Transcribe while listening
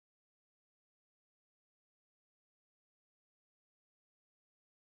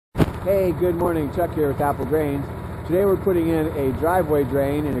Hey, good morning. Chuck here with appledrains. Today we're putting in a driveway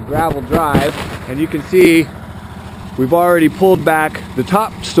drain in a gravel drive, and you can see we've already pulled back the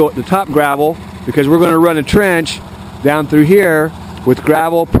top gravel because we're going to run a trench down through here with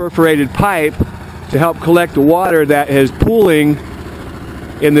gravel perforated pipe to help collect the water that is pooling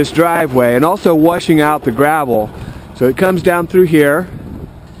in this driveway and also washing out the gravel. So it comes down through here.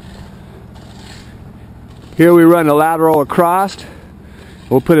 Here we run a lateral across.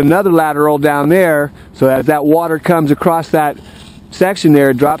 We'll put another lateral down there so as that water comes across that section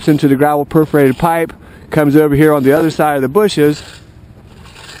there, it drops into the gravel perforated pipe, comes over here on the other side of the bushes,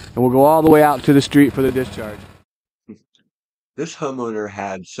 and we'll go all the way out to the street for the discharge. This homeowner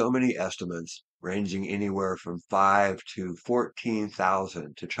had so many estimates ranging anywhere from $5,000 to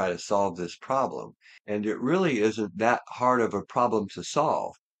 $14,000 to try to solve this problem. And it really isn't that hard of a problem to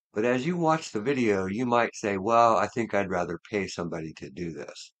solve. But as you watch the video, you might say, well, I think I'd rather pay somebody to do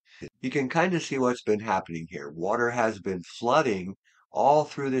this. You can kind of see what's been happening here. Water has been flooding all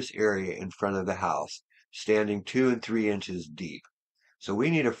through this area in front of the house, standing 2 and 3 inches deep. So we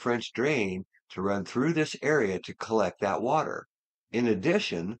need a French drain to run through this area to collect that water. In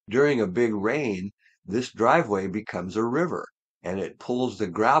addition, during a big rain, this driveway becomes a river, and it pulls the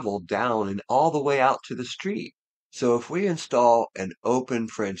gravel down and all the way out to the street. So if we install an open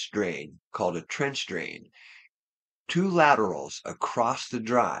French drain, called a trench drain, 2 laterals across the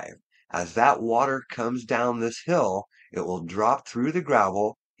drive, as that water comes down this hill, it will drop through the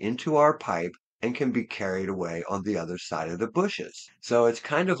gravel into our pipe and can be carried away on the other side of the bushes. So it's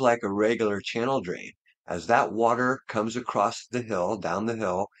kind of like a regular channel drain. As that water comes across the hill, down the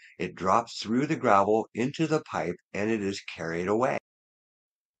hill, it drops through the gravel into the pipe and it is carried away.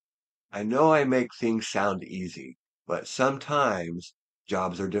 I know I make things sound easy, but sometimes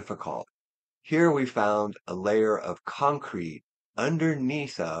jobs are difficult. Here we found a layer of concrete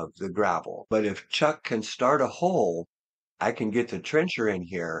underneath of the gravel. But if Chuck can start a hole, I can get the trencher in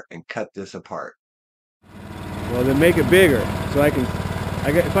here and cut this apart. Well, then make it bigger. So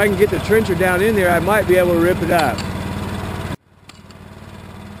if I can get the trencher down in there, I might be able to rip it up.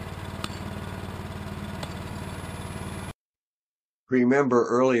 Remember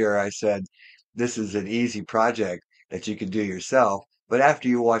earlier I said this is an easy project that you can do yourself, but after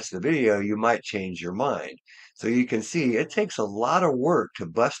you watch the video, you might change your mind. So you can see it takes a lot of work to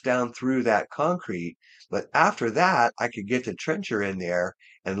bust down through that concrete, but after that, I could get the trencher in there,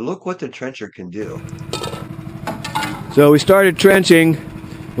 and look what the trencher can do. So we started trenching,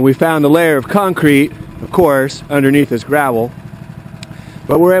 and we found a layer of concrete, of course, underneath this gravel.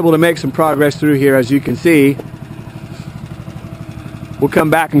 But we're able to make some progress through here, as you can see. We'll come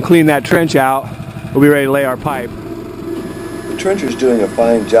back and clean that trench out. We'll be ready to lay our pipe. The trencher's doing a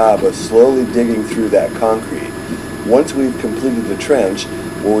fine job of slowly digging through that concrete. Once we've completed the trench,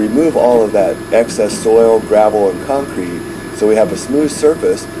 we'll remove all of that excess soil, gravel, and concrete so we have a smooth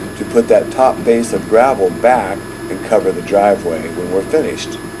surface to put that top base of gravel back and cover the driveway when we're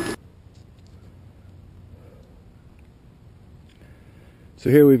finished. So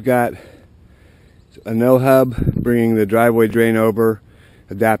here we've got a no-hub bringing the driveway drain over,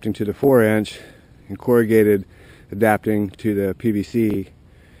 adapting to the 4-inch, and corrugated adapting to the PVC.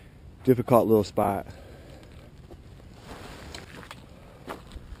 Difficult little spot.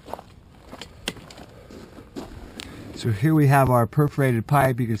 So here we have our perforated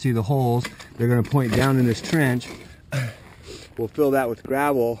pipe. You can see the holes. They're going to point down in this trench. We'll fill that with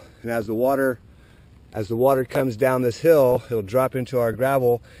gravel, and as the water comes down this hill, it'll drop into our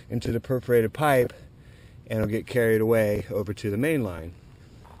gravel, into the perforated pipe, and it'll get carried away over to the main line.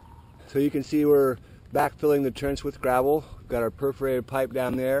 So you can see we're backfilling the trench with gravel. We've got our perforated pipe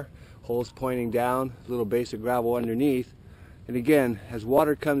down there, holes pointing down, little base of gravel underneath. And again, as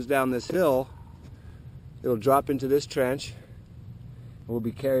water comes down this hill, it'll drop into this trench and will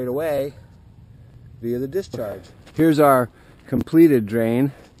be carried away via the discharge. Here's our completed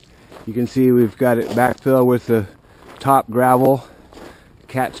drain. You can see we've got it backfilled with the top gravel,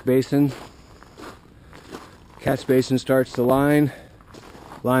 catch basin. Catch basin starts the line.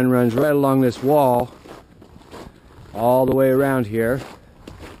 Line runs right along this wall, all the way around here.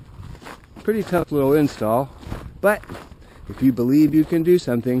 Pretty tough little install, but if you believe you can do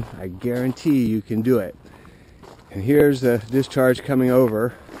something, I guarantee you can do it. And here's the discharge coming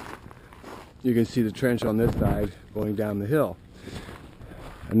over. You can see the trench on this side going down the hill.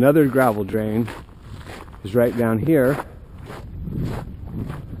 Another gravel drain is right down here.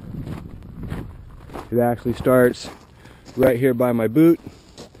 It actually starts right here by my boot,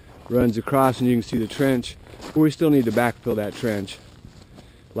 runs across, and you can see the trench, but we still need to backfill that trench.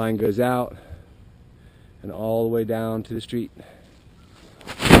 Line goes out and all the way down to the street.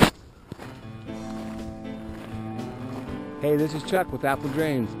 Hey, this is Chuck with Apple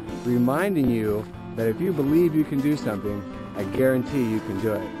Drains, reminding you that if you believe you can do something, I guarantee you can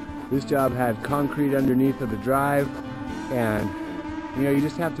do it. This job had concrete underneath of the drive, and you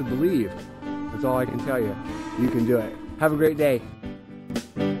just have to believe. That's all I can tell you. You can do it. Have a great day.